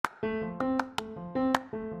Hey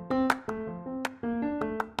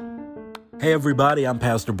everybody, I'm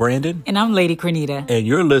Pastor Brandon. And I'm Lady Cornita. And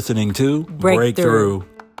you're listening to Breakthrough.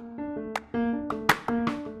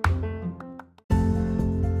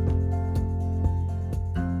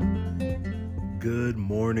 Good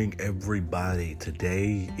morning, everybody.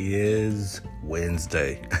 Today is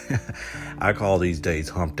Wednesday. I call these days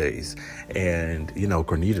hump days. And,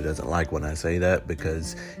 Cornita doesn't like when I say that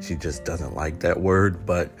because she just doesn't like that word.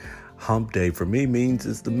 But hump day for me means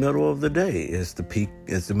it's the middle of the day. It's the peak.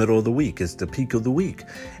 It's the middle of the week. It's the peak of the week.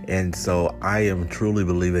 And so I am truly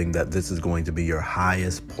believing that this is going to be your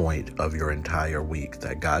highest point of your entire week,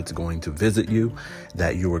 that God's going to visit you,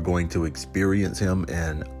 that you are going to experience him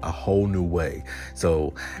in a whole new way.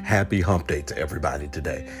 So happy hump day to everybody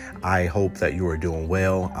today. I hope that you are doing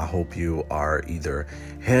well. I hope you are either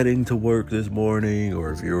heading to work this morning,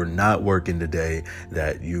 or if you're not working today,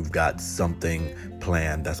 that you've got something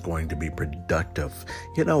planned that's going to be productive.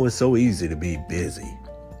 It's so easy to be busy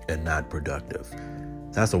and not productive.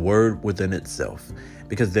 That's a word within itself,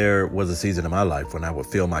 because there was a season in my life when I would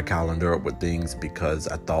fill my calendar up with things because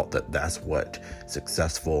I thought that that's what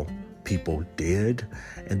successful people did.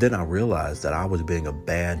 And then I realized that I was being a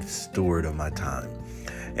bad steward of my time.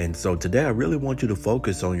 And so today I really want you to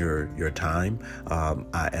focus on your time.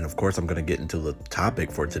 And of course, I'm going to get into the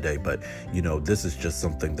topic for today. But, this is just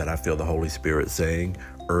something that I feel the Holy Spirit saying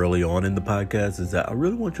early on in the podcast, is that I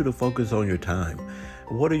really want you to focus on your time.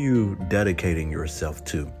 What are you dedicating yourself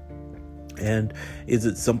to? And is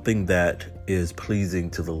it something that is pleasing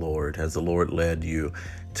to the Lord? Has the Lord led you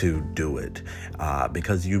to do it?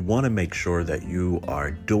 Because you want to make sure that you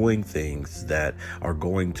are doing things that are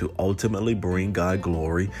going to ultimately bring God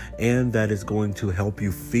glory, and that is going to help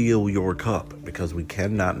you fill your cup, because we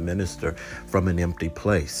cannot minister from an empty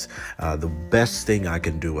place. The best thing I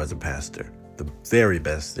can do as a pastor, the very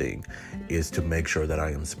best thing, is to make sure that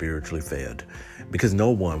I am spiritually fed, because no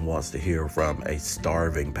one wants to hear from a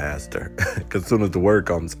starving pastor. Because as soon as the word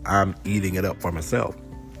comes, I'm eating it up for myself.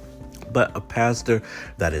 But a pastor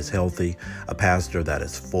that is healthy, a pastor that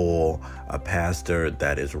is full, a pastor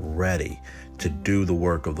that is ready to do the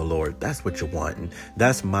work of the Lord, that's what you want. And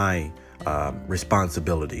that's my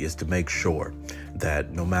responsibility, is to make sure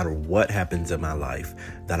that no matter what happens in my life,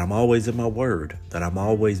 that I'm always in my word, that I'm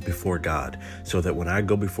always before God, so that when I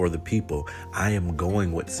go before the people, I am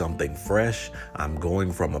going with something fresh. I'm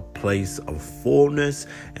going from a place of fullness,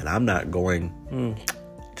 and I'm not going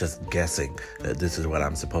just guessing that this is what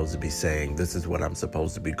I'm supposed to be saying. This is what I'm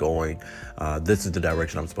supposed to be going. This is the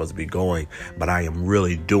direction I'm supposed to be going. But I am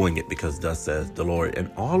really doing it because thus says the Lord. And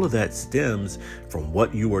all of that stems from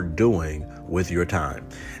what you are doing with your time.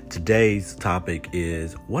 Today's topic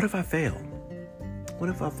is, what if I fail? What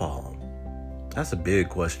if I fall? That's a big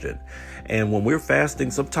question. And when we're fasting,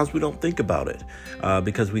 sometimes we don't think about it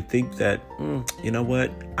because we think that, you know what?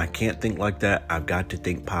 I can't think like that. I've got to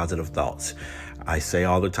think positive thoughts. I say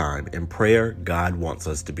all the time, in prayer, God wants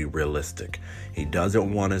us to be realistic. He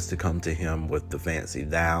doesn't want us to come to him with the fancy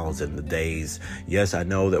thous and the days. Yes, I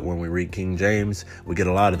know that when we read King James, we get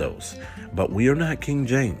a lot of those. But we are not King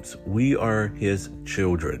James. We are his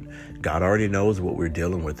children. God already knows what we're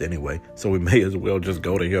dealing with anyway, so we may as well just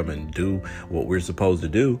go to him and do what we're supposed to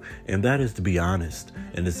do. And that is to be honest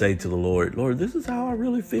and to say to the Lord, Lord, this is how I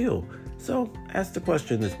really feel. So ask the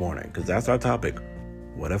question this morning, because that's our topic.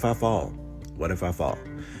 What if I fall? What if I fall?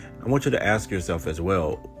 I want you to ask yourself as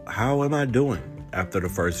well, how am I doing after the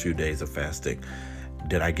first few days of fasting?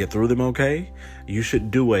 Did I get through them okay? You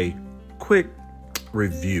should do a quick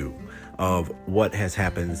review of what has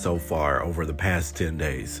happened so far over the past 10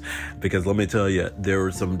 days. Because let me tell you, there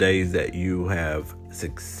are some days that you have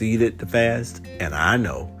succeeded to fast, and I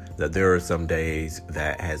know that there are some days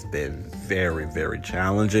that has been very, very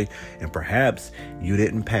challenging, and perhaps you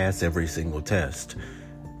didn't pass every single test.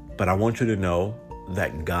 But I want you to know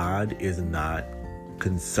that God is not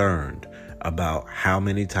concerned about how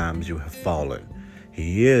many times you have fallen.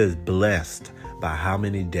 He is blessed by how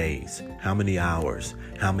many days, how many hours,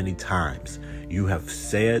 how many times you have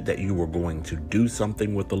said that you were going to do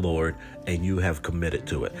something with the Lord and you have committed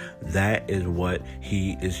to it. That is what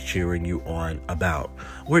he is cheering you on about.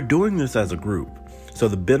 We're doing this as a group. So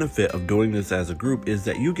the benefit of doing this as a group is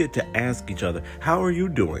that you get to ask each other, how are you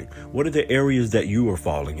doing? What are the areas that you are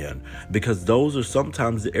falling in? Because those are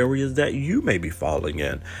sometimes the areas that you may be falling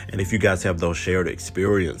in. And if you guys have those shared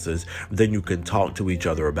experiences, then you can talk to each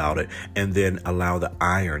other about it and then allow the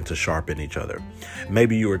iron to sharpen each other.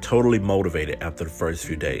 Maybe you are totally motivated after the first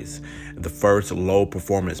few days. The first low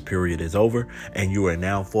performance period is over and you are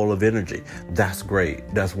now full of energy. That's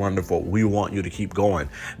great. That's wonderful. We want you to keep going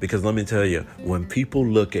because let me tell you, when people people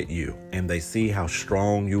look at you and they see how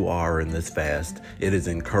strong you are in this fast, it is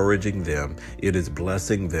encouraging them. It is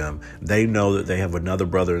blessing them. They know that they have another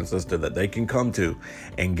brother and sister that they can come to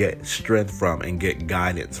and get strength from and get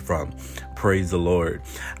guidance from. Praise the Lord.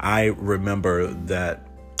 I remember that,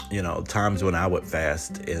 times when I would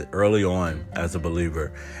fast early on as a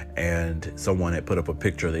believer, and someone had put up a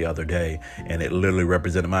picture the other day and it literally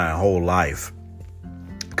represented my whole life.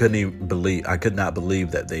 I could not believe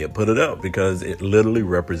that they had put it up, because it literally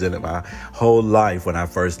represented my whole life when I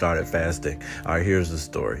first started fasting. All right, here's the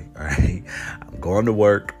story. All right, I'm going to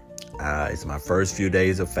work. It's my first few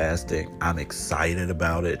days of fasting. I'm excited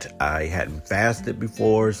about it. I hadn't fasted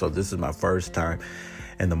before, so this is my first time.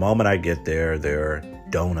 And the moment I get there, there are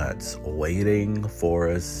donuts waiting for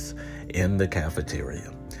us in the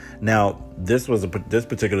cafeteria. Now, this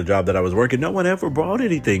particular job that I was working, no one ever brought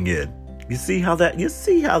anything in. You see how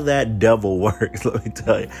that devil works. Let me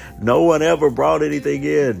tell you, no one ever brought anything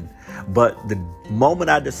in. But the moment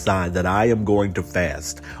I decide that I am going to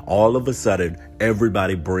fast, all of a sudden,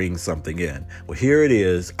 everybody brings something in. Well, here it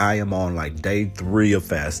is. I am on like day 3 of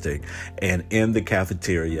fasting, and in the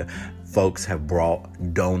cafeteria, folks have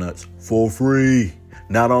brought donuts for free.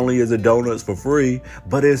 Not only is it donuts for free,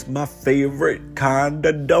 but it's my favorite kind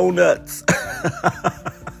of donuts.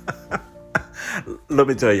 Let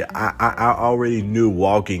me tell you, I already knew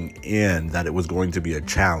walking in that it was going to be a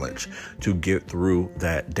challenge to get through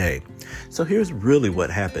that day. So here's really what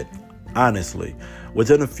happened. Honestly,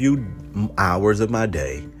 within a few hours of my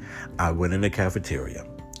day, I went in the cafeteria,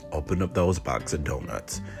 opened up those box of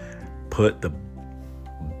donuts, put the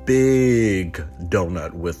big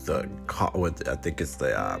donut with I think it's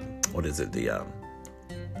the I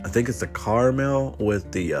think it's the caramel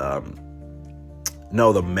with the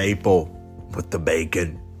maple with the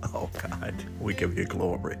bacon. Oh God, we give you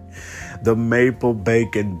glory. The maple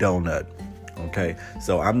bacon donut. Okay,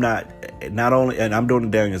 so I'm doing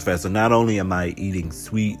it during this fast. So not only am I eating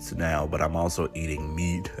sweets now, but I'm also eating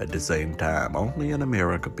meat at the same time. Only in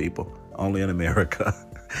America, people. Only in America.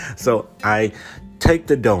 So I take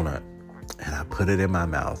the donut and I put it in my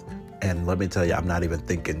mouth. And let me tell you, I'm not even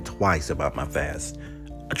thinking twice about my fast.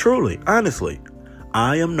 Truly, honestly,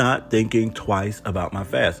 I am not thinking twice about my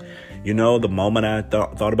fast. The moment I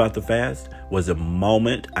thought about the fast was the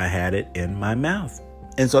moment I had it in my mouth.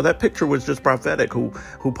 And so that picture was just prophetic, who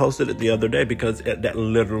posted it the other day, because that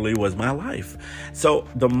literally was my life. So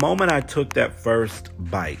the moment I took that first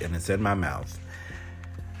bite and it's in my mouth,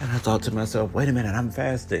 and I thought to myself, wait a minute, I'm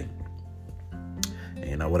fasting. And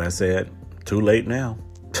you know what I said? Too late now.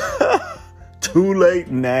 Too late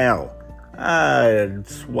now. I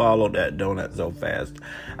swallowed that donut so fast.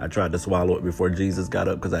 I tried to swallow it before Jesus got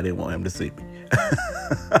up because I didn't want him to see me.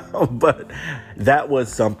 But that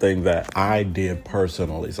was something that I did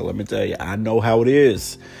personally. So let me tell you, I know how it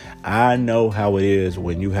is. I know how it is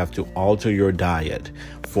when you have to alter your diet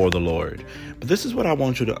for the Lord. But this is what I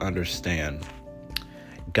want you to understand.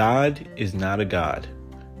 God is not a God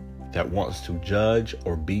that wants to judge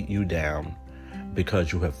or beat you down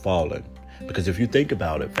because you have fallen. Because if you think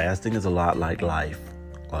about it, fasting is a lot like life,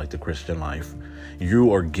 like the Christian life.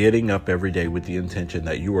 You are getting up every day with the intention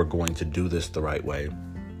that you are going to do this the right way,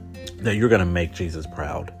 that you're going to make Jesus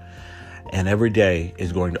proud. And every day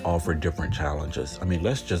is going to offer different challenges. I mean,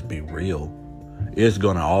 let's just be real. It's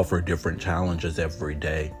going to offer different challenges every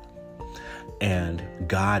day. And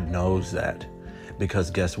God knows that, because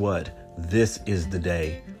guess what? This is the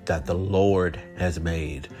day that the Lord has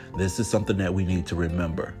made. This is something that we need to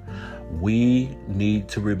remember. We need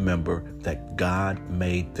to remember that God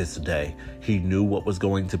made this day. He knew what was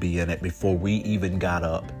going to be in it before we even got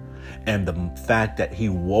up. And the fact that he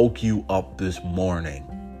woke you up this morning,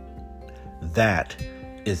 that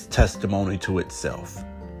is testimony to itself.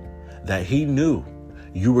 That he knew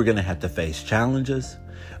you were going to have to face challenges,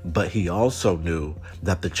 but he also knew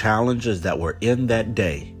that the challenges that were in that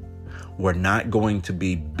day were not going to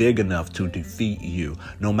be big enough to defeat you.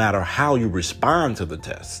 No matter how you respond to the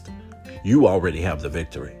test, you already have the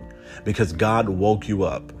victory, because God woke you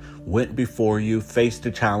up, went before you, faced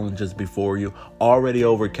the challenges before you, already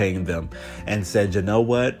overcame them, and said, you know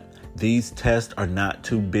what? These tests are not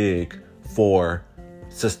too big for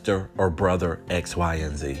sister or brother X, Y,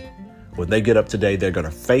 and Z. When they get up today, they're going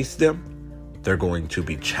to face them. They're going to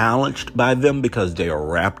be challenged by them because they are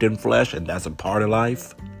wrapped in flesh, and that's a part of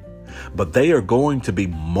life. But they are going to be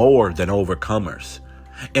more than overcomers.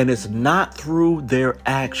 And it's not through their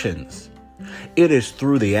actions. It is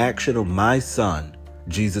through the action of my son,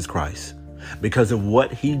 Jesus Christ. Because of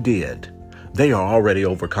what he did, they are already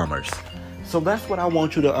overcomers. So that's what I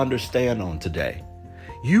want you to understand on today.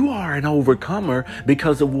 You are an overcomer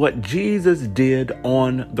because of what Jesus did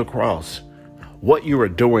on the cross. What you are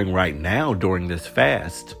doing right now during this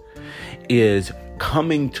fast is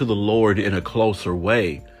coming to the Lord in a closer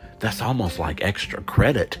way. That's almost like extra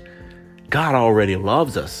credit. God already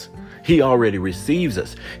loves us. He already receives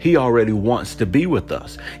us. He already wants to be with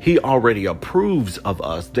us. He already approves of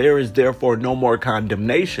us. There is therefore no more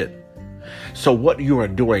condemnation. So what you are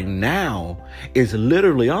doing now is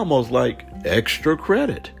literally almost like extra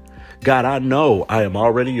credit. God, I know I am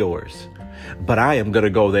already yours, but I am going to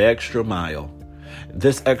go the extra mile.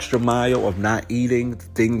 This extra mile of not eating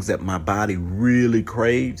things that my body really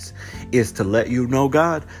craves is to let you know,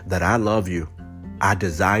 God, that I love you. I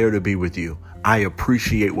desire to be with you. I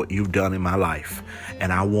appreciate what you've done in my life,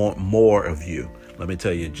 and I want more of you. Let me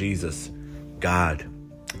tell you, Jesus, God,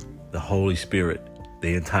 the Holy Spirit,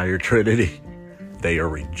 the entire Trinity, they are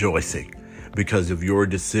rejoicing because of your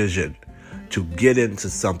decision to get into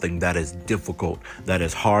something that is difficult, that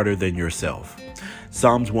is harder than yourself.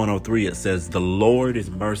 Psalms 103, it says, the Lord is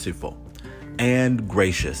merciful and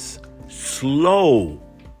gracious, slow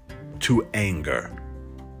to anger,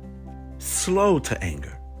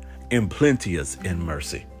 and plenteous in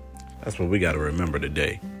mercy. That's what we got to remember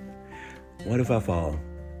today. What if I fall?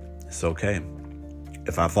 It's okay.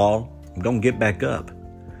 If I fall, I'm going to get back up,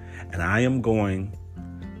 and I am going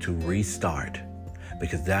to restart,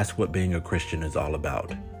 because that's what being a Christian is all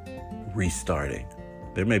about. Restarting.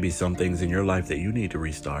 There may be some things in your life that you need to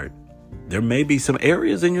restart. There may be some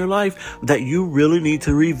areas in your life that you really need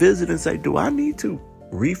to revisit and say, do I need to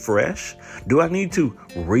refresh? Do I need to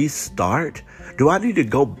restart? Do I need to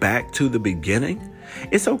go back to the beginning?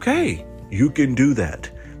 It's okay. You can do that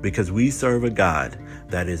because we serve a God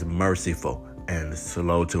that is merciful and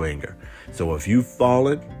slow to anger. So if you've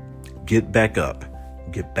fallen, get back up,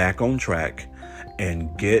 get back on track,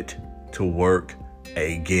 and get to work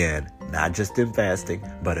again. Not just in fasting,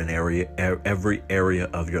 but in every area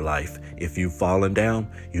of your life. If you've fallen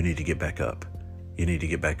down, you need to get back up. You need to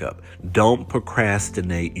get back up. Don't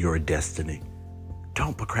procrastinate your destiny.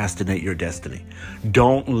 Don't procrastinate your destiny.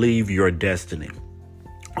 Don't leave your destiny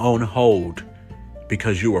on hold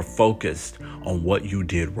because you are focused on what you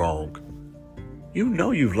did wrong. You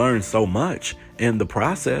know you've learned so much in the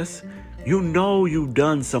process. You know you've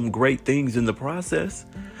done some great things in the process.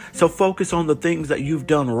 So focus on the things that you've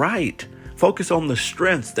done right. Focus on the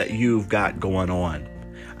strengths that you've got going on.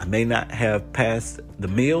 I may not have passed the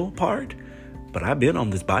meal part, but I've been on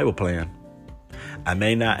this Bible plan. I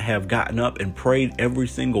may not have gotten up and prayed every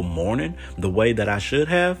single morning the way that I should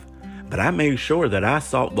have, but I made sure that I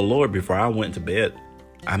sought the Lord before I went to bed.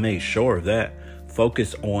 I made sure of that.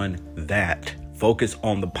 Focus on that. Focus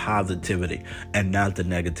on the positivity and not the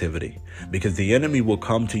negativity, because the enemy will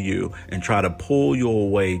come to you and try to pull you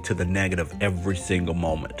away to the negative every single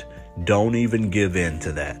moment. Don't even give in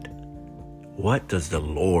to that. What does the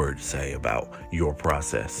Lord say about your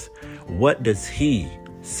process? What does he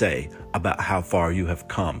say about how far you have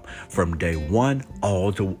come from day 1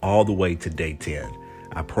 all the way to day 10?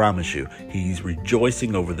 I promise you, he's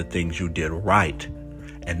rejoicing over the things you did right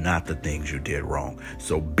and not the things you did wrong.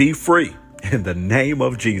 So be free in the name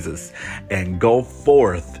of Jesus and go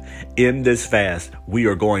forth in this fast. We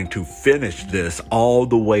are going to finish this all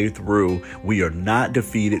the way through. We are not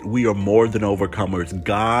defeated. We are more than overcomers.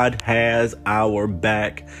 God has our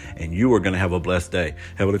back, and you are going to have a blessed day.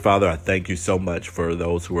 Heavenly Father, I thank you so much for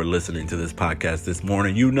those who are listening to this podcast this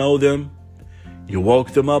morning. You know them. You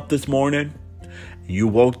woke them up this morning. You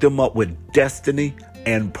woke them up with destiny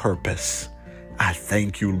and purpose. I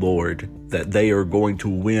thank you, Lord, that they are going to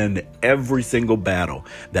win every single battle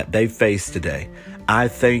that they face today. I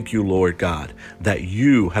thank you, Lord God, that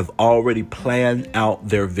you have already planned out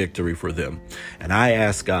their victory for them. And I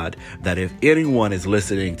ask, God, that if anyone is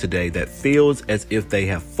listening today that feels as if they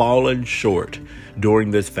have fallen short during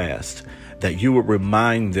this fast, that you would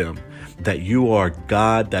remind them that you are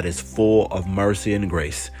God that is full of mercy and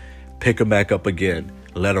grace. Pick them back up again.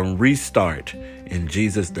 Let them restart in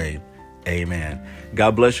Jesus' name. Amen.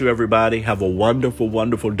 God bless you, everybody. Have a wonderful,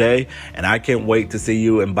 wonderful day. And I can't wait to see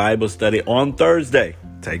you in Bible study on Thursday.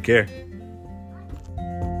 Take care.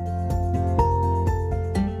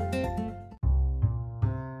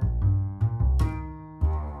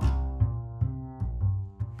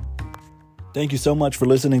 Thank you so much for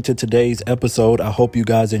listening to today's episode. I hope you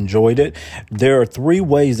guys enjoyed it. There are 3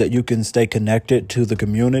 ways that you can stay connected to the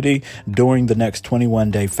community during the next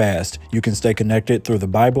 21-day fast. You can stay connected through the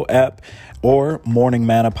Bible app or Morning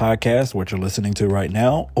Manna podcast, which you're listening to right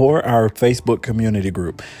now, or our Facebook community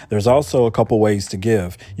group. There's also a couple ways to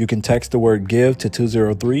give. You can text the word give to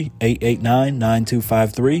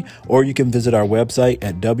 203-889-9253, or you can visit our website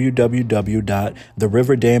at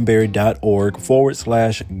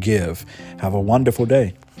www.theriverdanbury.org/give. Have a wonderful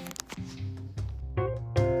day.